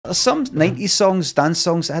There's some 90s songs, dance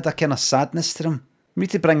songs that had a kind of sadness to them. We need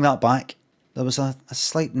to bring that back. There was a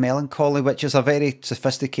slight melancholy, which is a very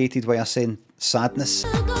sophisticated way of saying sadness.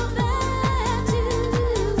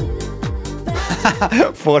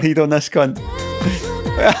 Forehead on this cunt.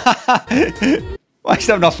 Why is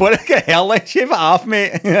there enough for it? Get hell, like, shave it off,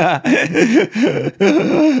 mate.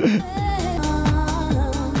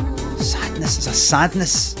 Sadness is a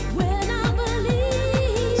sadness.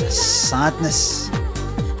 It's a sadness.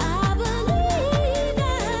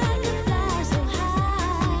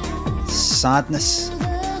 Sadness.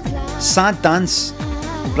 Sad dance.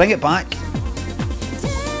 Bring it back.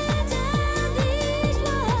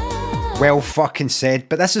 Well fucking said.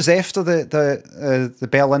 But this is after the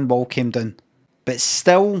Berlin Wall came down. But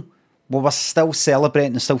still, we were still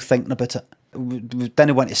celebrating and still thinking about it. We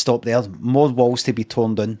didn't want to stop there. More walls to be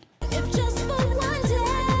torn down.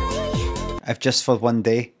 If just for one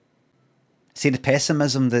day. See the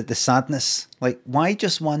pessimism, the sadness. Like, why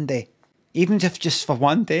just one day? Even if just for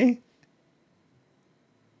one day.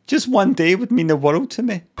 Just one day would mean the world to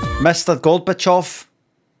me. Mr. Gorbachev,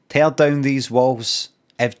 tear down these walls,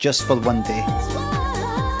 if just for one day.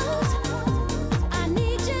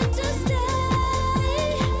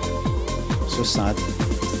 So sad.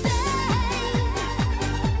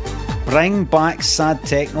 Bring back sad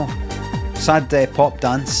techno, sad pop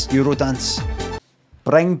dance, Eurodance.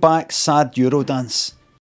 Bring back sad Eurodance.